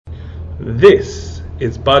This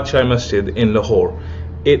is Badshah Masjid in Lahore.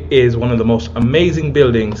 It is one of the most amazing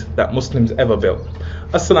buildings that Muslims ever built.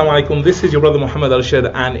 Assalamu alaikum, this is your brother Muhammad Al-Shad,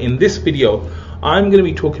 and in this video I'm going to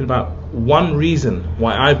be talking about one reason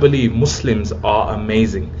why I believe Muslims are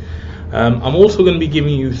amazing. I'm also going to be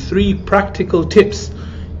giving you 3 practical tips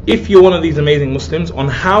if you're one of these amazing Muslims on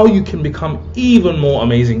how you can become even more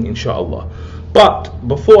amazing, inshallah. But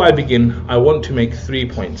before I begin, I want to make 3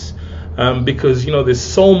 points. Because there's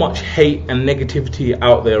so much hate and negativity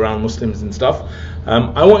out there around Muslims and stuff.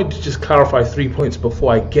 I wanted to just clarify 3 points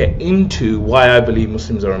before I get into why I believe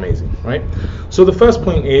Muslims are amazing, right? So the first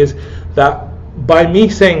point is that by me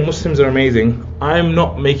saying Muslims are amazing, I'm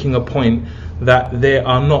not making a point that there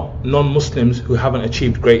are not non-Muslims who haven't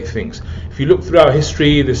achieved great things. If you look throughout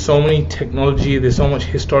history, there's so many technology, there's so much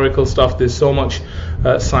historical stuff, there's so much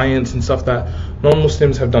science and stuff that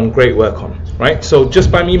non-Muslims have done great work on, right? So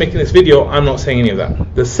just by me making this video, I'm not saying any of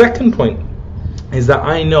that. The second point is that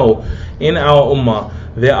I know in our ummah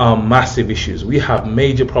there are massive issues. We have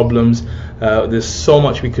major problems. There's so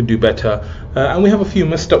much we could do better, and we have a few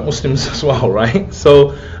messed up Muslims as well, right?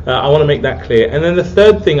 So I want to make that clear. And then the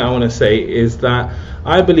third thing I want to say is that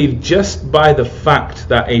I believe just by the fact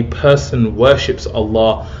that a person worships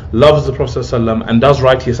Allah, loves the Prophet ﷺ, and does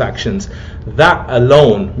righteous actions, that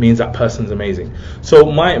alone means that person's amazing.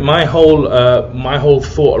 So my whole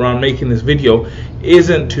thought around making this video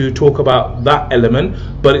isn't to talk about that element,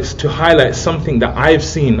 but it's to highlight something that I've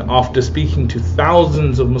seen after speaking to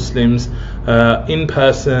thousands of Muslims in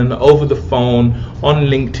person, over the phone, on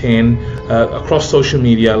LinkedIn, across social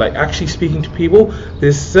media, like actually speaking to people.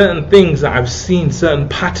 There's certain things that I've seen, certain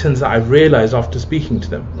patterns that I've realized after speaking to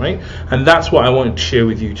them, right? And that's what I wanted to share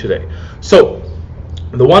with you today. So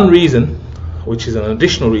the one reason, which is an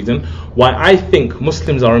additional reason why I think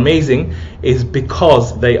Muslims are amazing, is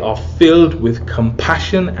because they are filled with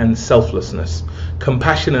compassion and selflessness.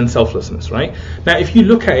 Compassion and selflessness, right? Now if you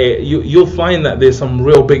look at it, you'll find that there's some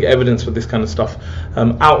real big evidence for this kind of stuff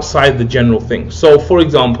outside the general thing. So for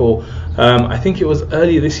example, I think it was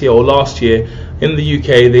earlier this year or last year in the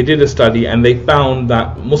UK, they did a study and they found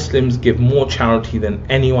that Muslims give more charity than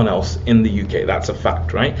anyone else in the UK. That's a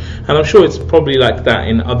fact, right? And I'm sure it's probably like that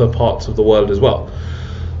in other parts of the world as well.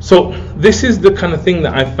 So this is the kind of thing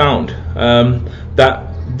that I found,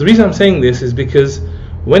 that the reason I'm saying this is because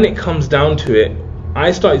when it comes down to it,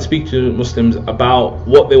 I started speaking to Muslims about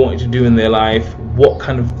what they wanted to do in their life, what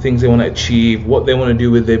kind of things they want to achieve, what they want to do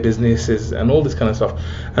with their businesses, and all this kind of stuff.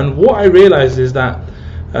 And what I realized is that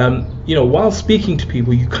while speaking to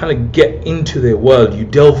people, you kind of get into their world, you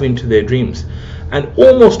delve into their dreams. And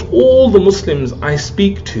almost all the Muslims I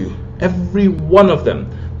speak to, every one of them,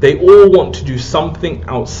 they all want to do something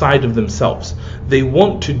outside of themselves. They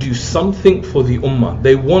want to do something for the ummah.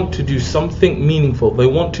 They want to do something meaningful. They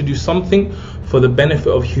want to do something for the benefit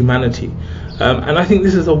of humanity. And I think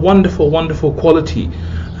this is a wonderful, wonderful quality,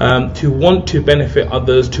 to want to benefit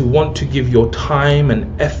others, to want to give your time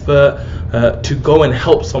and effort to go and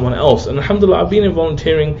help someone else. And alhamdulillah, I've been in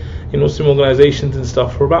volunteering in Muslim organizations and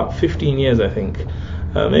stuff for about 15 years, I think,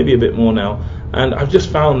 maybe a bit more now. And I've just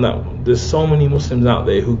found that there's so many Muslims out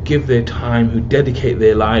there who give their time, who dedicate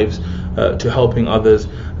their lives to helping others,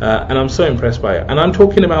 and I'm so impressed by it. And I'm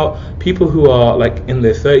talking about people who are like in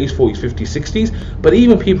their 30s, 40s, 50s, 60s, but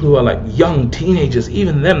even people who are like young teenagers,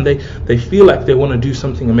 even them, they feel like they want to do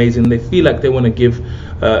something amazing. They feel like they want to give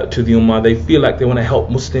to the ummah. They feel like they want to help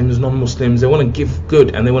Muslims, non-Muslims. They want to give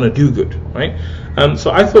good and they want to do good, right?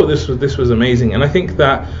 So I thought this was amazing, and I think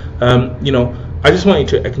that I just want you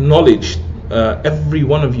to acknowledge every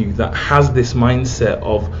one of you that has this mindset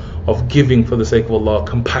of giving for the sake of Allah,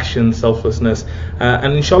 compassion, selflessness,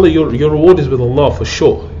 and inshallah your reward is with Allah for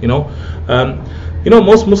sure.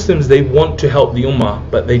 Most Muslims, they want to help the ummah,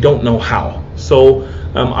 but they don't know how. So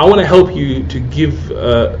I want to help you to give.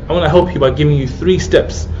 I want to help you by giving you 3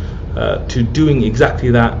 steps to doing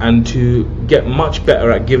exactly that, and to get much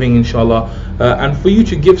better at giving, inshallah, and for you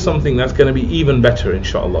to give something that's going to be even better,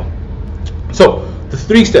 inshallah. So the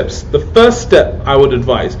 3 steps. The first step I would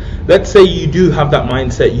advise, let's say you do have that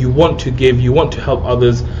mindset, you want to give, you want to help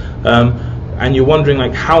others, and you're wondering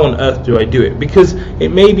like, how on earth do I do it? Because it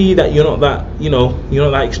may be that you're not that, you're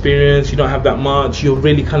not that experienced, you don't have that much, you're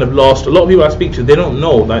really kind of lost. A lot of people I speak to, they don't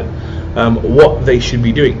know that what they should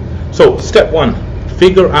be doing. So step 1,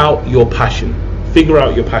 figure out your passion. Figure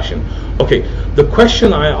out your passion. Okay, the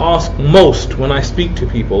question I ask most when I speak to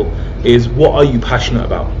people is, what are you passionate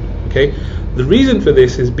about? Okay, the reason for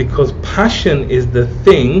this is because passion is the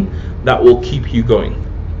thing that will keep you going.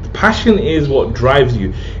 Passion is what drives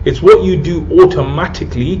you. It's what you do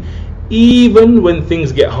automatically even when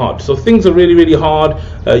things get hard. So things are really, really hard,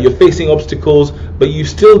 you're facing obstacles, but you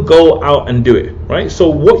still go out and do it, right? So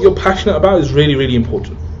what you're passionate about is really, really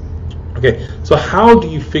important. Okay, so how do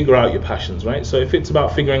you figure out your passions, right? So if it's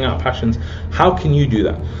about figuring out passions, how can you do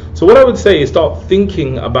that? So what I would say is start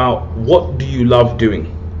thinking about, what do you love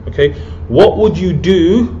doing? Okay, what would you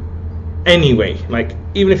do anyway? Like,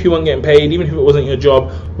 even if you weren't getting paid, even if it wasn't your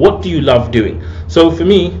job, what do you love doing? So for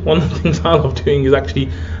me, one of the things I love doing is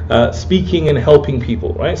actually speaking and helping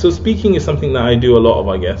people, right? So speaking is something that I do a lot of,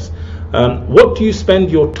 I guess. What do you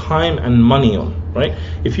spend your time and money on, right?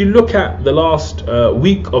 If you look at the last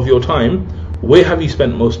week of your time, where have you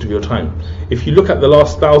spent most of your time? If you look at the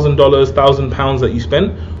last $1,000, £1,000 that you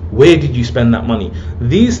spent, where did you spend that money?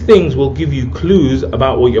 These things will give you clues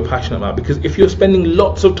about what you're passionate about, because if you're spending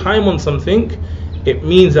lots of time on something, it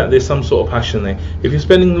means that there's some sort of passion there. If you're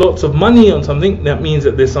spending lots of money on something, that means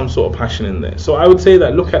that there's some sort of passion in there. So I would say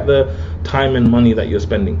that look at the time and money that you're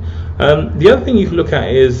spending. The other thing you can look at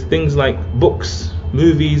is things like books,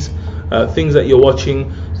 movies, things that you're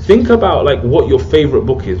watching. Think about like what your favorite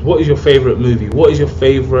book is, what is your favorite movie, what is your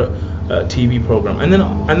favorite TV program, and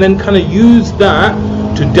then kind of use that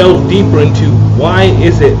to delve deeper into, why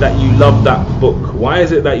is it that you love that book, why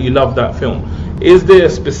is it that you love that film? Is there a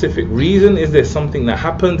specific reason? Is there something that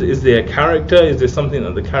happens? Is there a character? Is there something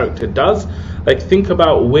that the character does? Like, think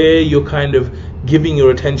about where you're kind of giving your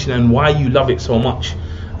attention and why you love it so much.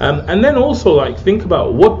 And then also, like, think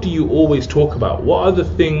about, what do you always talk about? What are the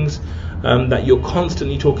things that you're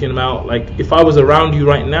constantly talking about? Like, if I was around you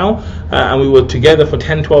right now and we were together for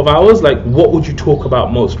 10-12 hours, like, what would you talk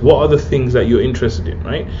about most? What are the things that you're interested in,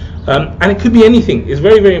 right? And it could be anything. It's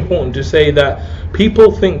very, very important to say that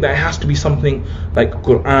people think that it has to be something like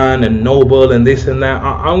Quran and noble and this and that.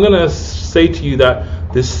 I'm going to say to you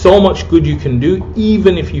that there's so much good you can do,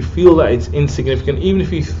 even if you feel that it's insignificant, even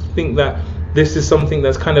if you think that this is something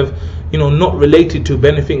that's kind of, you know, not related to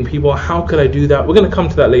benefiting people. How could I do that? We're going to come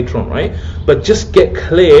to that later on, right? But just get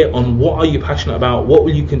clear on, what are you passionate about? What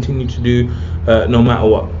will you continue to do no matter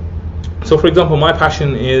what? So for example, my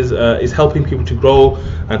passion is helping people to grow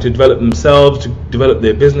and to develop themselves, to develop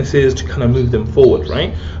their businesses, to kind of move them forward,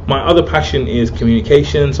 right? My other passion is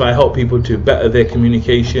communication, so I help people to better their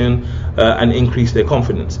communication and increase their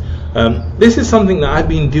confidence. This is something that I've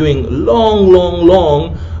been doing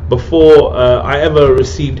long before I ever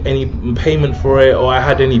received any payment for it, or I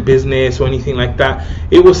had any business or anything like that.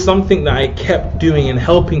 It was something that I kept doing and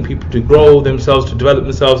helping people to grow themselves, to develop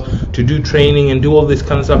themselves, to do training and do all this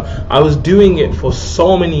kind of stuff. I was doing it for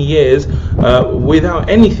so many years without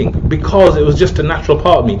anything, because it was just a natural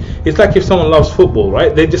part of me. It's like if someone loves football,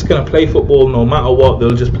 right? They're just going to play football no matter what. They'll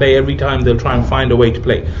just play every time. They'll try and find a way to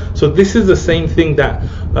play. So this is the same thing that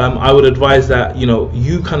I would advise that, you know,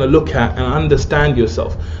 you kind of look at and understand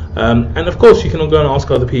yourself. And of course you can go and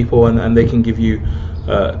ask other people, and they can give you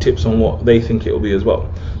tips on what they think it will be as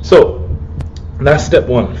well. So that's step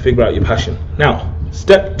one, figure out your passion. Now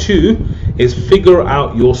step two is figure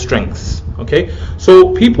out your strengths. Okay,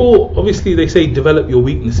 so people, obviously they say develop your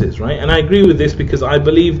weaknesses, right? And I agree with this, because I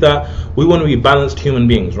believe that we want to be balanced human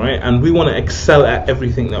beings, right? And we want to excel at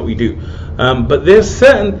everything that we do. But there's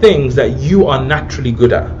certain things that you are naturally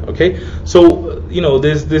good at, okay? So, you know,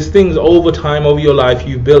 there's things over time, over your life,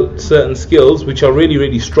 you've built certain skills which are really,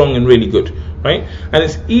 really strong and really good, right? And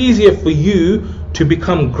it's easier for you to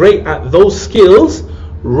become great at those skills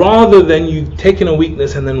rather than you taking a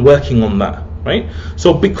weakness and then working on that, right?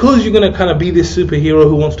 So because you're going to kind of be this superhero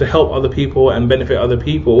who wants to help other people and benefit other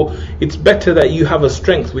people, it's better that you have a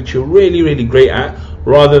strength which you're really, really great at,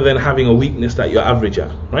 rather than having a weakness that you're average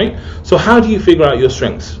at, right? So how do you figure out your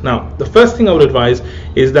strengths? Now, the first thing I would advise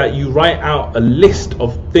is that you write out a list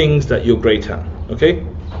of things that you're great at, okay?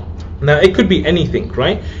 Now, it could be anything,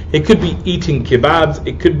 right? It could be eating kebabs,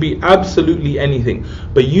 it could be absolutely anything,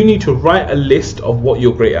 but you need to write a list of what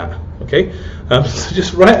you're great at, okay? So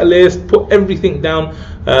just write a list, put everything down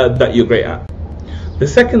that you're great at. The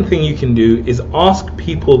second thing you can do is ask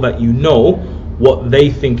people that you know what they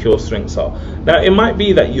think your strengths are. Now, it might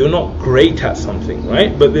be that you're not great at something,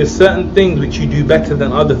 right? But there's certain things which you do better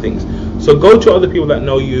than other things. So go to other people that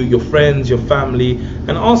know you, your friends, your family,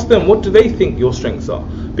 and ask them, what do they think your strengths are?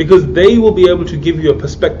 Because they will be able to give you a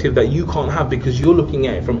perspective that you can't have, because you're looking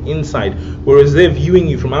at it from inside, whereas they're viewing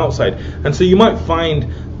you from outside. And so you might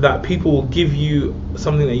find that people will give you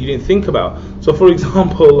something that you didn't think about. So for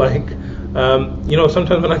example, like, you know,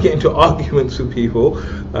 sometimes when I get into arguments with people,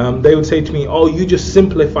 they would say to me, oh, you just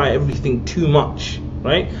simplify everything too much,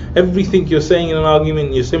 right? Everything you're saying in an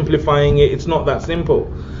argument, you're simplifying it, it's not that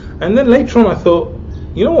simple. And then later on I thought,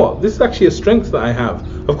 you know what, this is actually a strength that I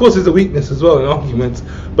have. Of course, it's a weakness as well in arguments,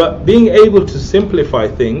 but being able to simplify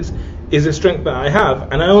things is a strength that I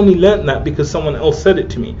have, and I only learned that because someone else said it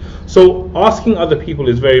to me. So asking other people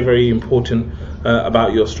is very, very important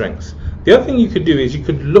about your strengths. The other thing you could do is you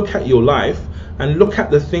could look at your life and look at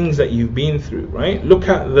the things that you've been through, right? Look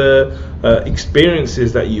at the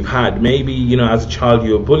experiences that you've had. Maybe, you know, as a child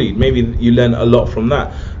you were bullied. Maybe you learn a lot from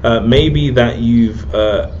that. Maybe that you've,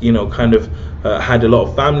 you know, kind of had a lot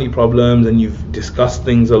of family problems and you've discussed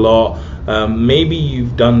things a lot. Maybe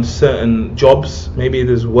you've done certain jobs. Maybe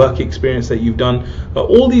there's work experience that you've done.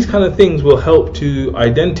 All these kind of things will help to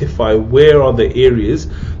identify where are the areas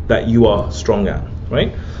that you are strong at,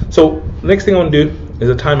 right? So next thing I want to do is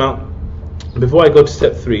a timeout. Before I go to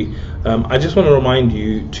step 3, I just want to remind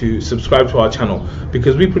you to subscribe to our channel,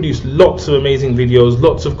 because we produce lots of amazing videos,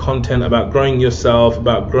 lots of content about growing yourself,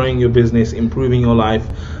 about growing your business, improving your life.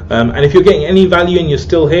 And if you're getting any value and you're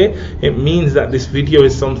still here, it means that this video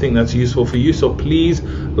is something that's useful for you. So please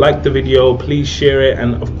like the video, please share it,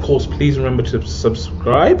 and of course please remember to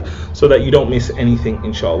subscribe so that you don't miss anything,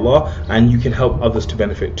 inshallah, and you can help others to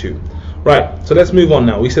benefit too. Right, so let's move on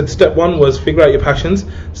now. We said step 1 was figure out your passions.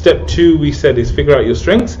 Step 2 we said is figure out your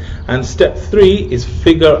strengths, and step 3 is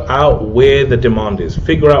figure out where the demand is.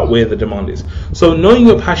 Figure out where the demand is. So knowing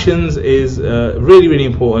your passions is really, really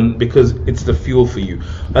important, because it's the fuel for you.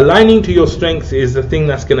 Aligning to your strengths is the thing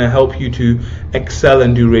that's going to help you to excel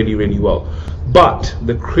and do really, really well. But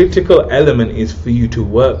the critical element is for you to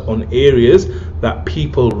work on areas that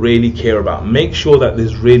people really care about. Make sure that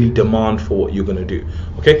there's really demand for what you're going to do.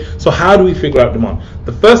 Okay, so how do we figure out demand?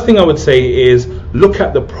 The first thing I would say is look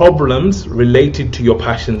at the problems related to your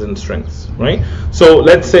passions and strengths, right? So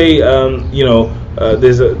let's say you know,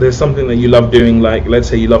 there's something that you love doing, like let's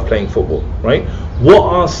say you love playing football, right? What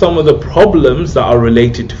are some of the problems that are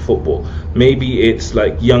related to football? Maybe it's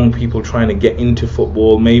like young people trying to get into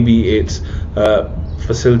football. Maybe it's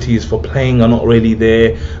facilities for playing are not really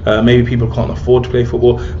there. Maybe people can't afford to play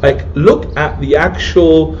football. Like, look at the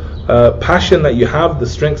actual passion that you have, the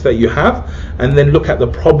strengths that you have, and then look at the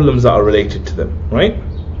problems that are related to them, right?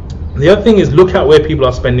 The other thing is look at where people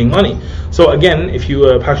are spending money. So again, if you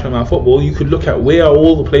are passionate about football, you could look at where are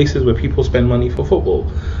all the places where people spend money for football.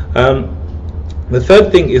 The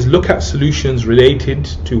third thing is look at solutions related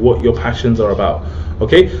to what your passions are about.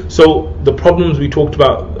 Okay, so the problems we talked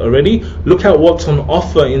about already, look at what's on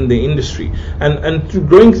offer in the industry, and through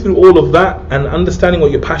going through all of that and understanding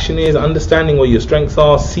what your passion is, understanding what your strengths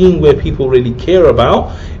are, seeing where people really care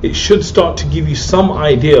about, it should start to give you some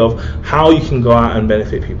idea of how you can go out and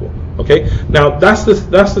benefit people. Okay, now that's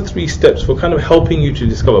the 3 steps for kind of helping you to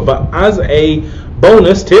discover. But as a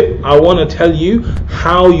bonus tip, I want to tell you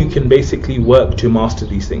how you can basically work to master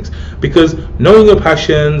these things, because knowing your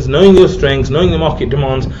passions, knowing your strengths, knowing the market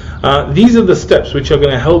demands, these are the steps which are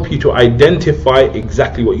going to help you to identify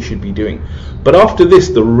exactly what you should be doing. But after this,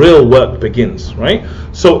 the real work begins, right?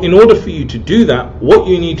 So in order for you to do that, what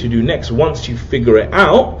you need to do next, once you figure it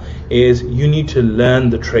out, is you need to learn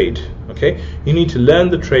the trade. Okay, you need to learn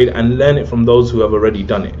the trade and learn it from those who have already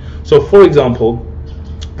done it. So for example,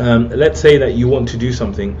 let's say that you want to do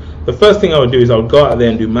something. The first thing I would do is I would go out there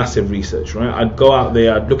and do massive research, right? I'd go out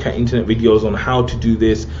there, I'd look at internet videos on how to do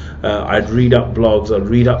this. I'd read up blogs, I'd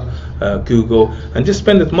read up Google, and just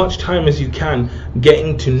spend as much time as you can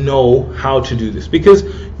getting to know how to do this, because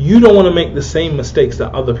you don't want to make the same mistakes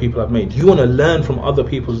that other people have made. You want to learn from other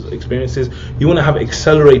people's experiences. You want to have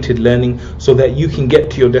accelerated learning so that you can get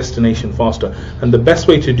to your destination faster, and the best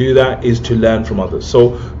way to do that is to learn from others.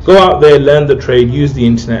 So go out there, learn the trade, use the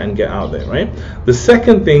internet, and get out there, right? The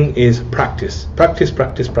second thing is practice.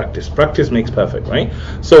 Practice makes perfect, right?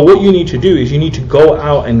 So what you need to do is you need to go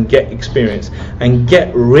out and get experience, and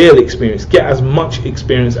get real experience, get as much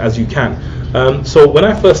experience as you can. So when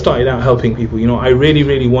I first started out helping people, you know, I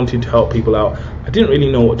really wanted to help people out. I didn't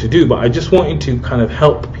really know what to do, but I just wanted to kind of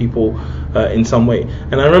help people in some way.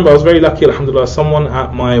 And I remember I was very lucky, alhamdulillah, someone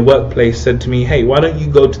at my workplace said to me, hey, why don't you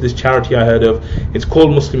go to this charity I heard of, it's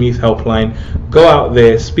called Muslim Youth Helpline, go out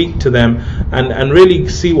there, speak to them, and really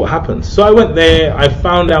see what happens. So I went there, I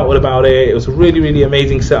found out all about it. It was a really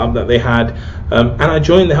amazing setup that they had, and I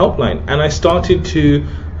joined the helpline, and I started to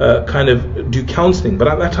kind of do counseling. But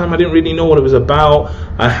at that time I didn't really know what it was about.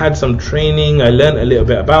 I had some training, I learned a little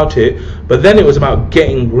bit about it, but then it was about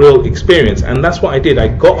getting real experience, and that's what I did. I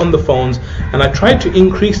got on the phones and I tried to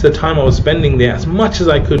increase the time I was spending there as much as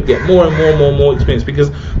I could, get more and more experience, because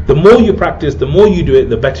the more you practice, the more you do it,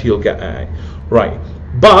 the better you'll get at it, right?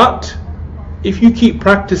 But If you keep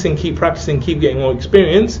practicing, keep getting more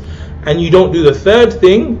experience, and you don't do the third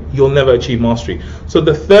thing, you'll never achieve mastery. So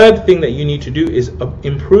the third thing that you need to do is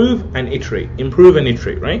improve and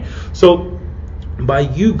iterate, right? So by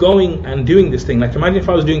you going and doing this thing, like imagine if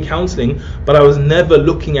I was doing counseling, but I was never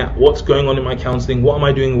looking at what's going on in my counseling, what am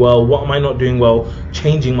I doing well, what am I not doing well,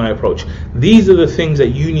 changing my approach. These are the things that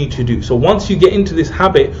you need to do. So once you get into this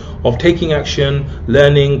habit of taking action,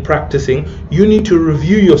 learning, practicing, you need to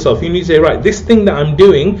review yourself. You need to say, right, this thing that I'm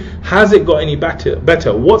doing, has it got any better?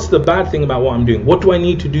 What's the bad thing about what I'm doing? What do I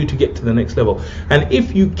need to do to get to the next level? And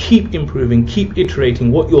if you keep improving, keep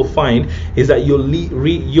iterating, what you'll find is that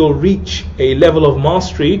you'll reach a level of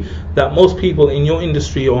mastery that most people in your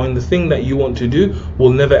industry or in the thing that you want to do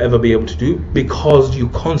will never ever be able to do, because you're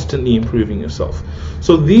constantly improving yourself.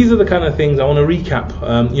 So these are the kind of things I want to recap.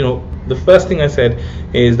 The first thing I said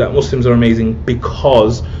is that Muslims are amazing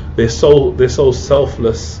because they're so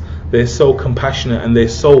selfless, they're so compassionate, and they're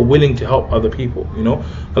so willing to help other people,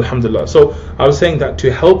 alhamdulillah. So I was saying that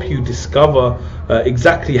to help you discover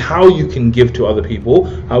exactly how you can give to other people,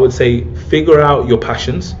 I would say figure out your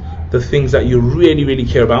passions, the things that you really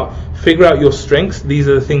care about. Figure out your strengths. These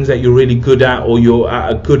are the things that you're really good at, or you're at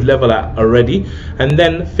a good level at already. And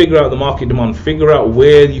then figure out the market demand. Figure out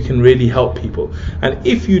where you can really help people. And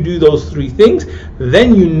if you do those three things,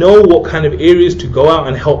 then you know what kind of areas to go out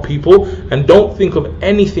and help people. And don't think of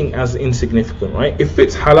anything as insignificant, right? If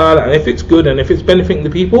it's halal and if it's good and if it's benefiting the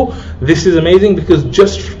people, this is amazing, because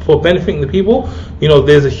just for benefiting the people,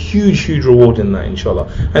 there's a huge reward in that,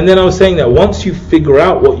 inshallah. And then I was saying that once you figure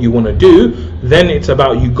out what you want to do, then it's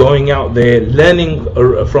about you going out there, learning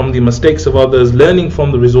from the mistakes of others, learning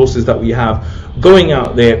from the resources that we have, going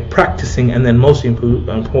out there, practicing, and then most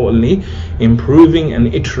importantly, improving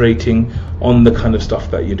and iterating on the kind of stuff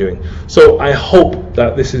that you're doing. So I hope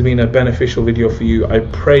that this has been a beneficial video for you. I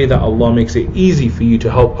pray that Allah makes it easy for you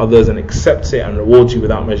to help others and accepts it and rewards you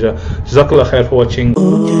without measure. Jazakallah khair for watching.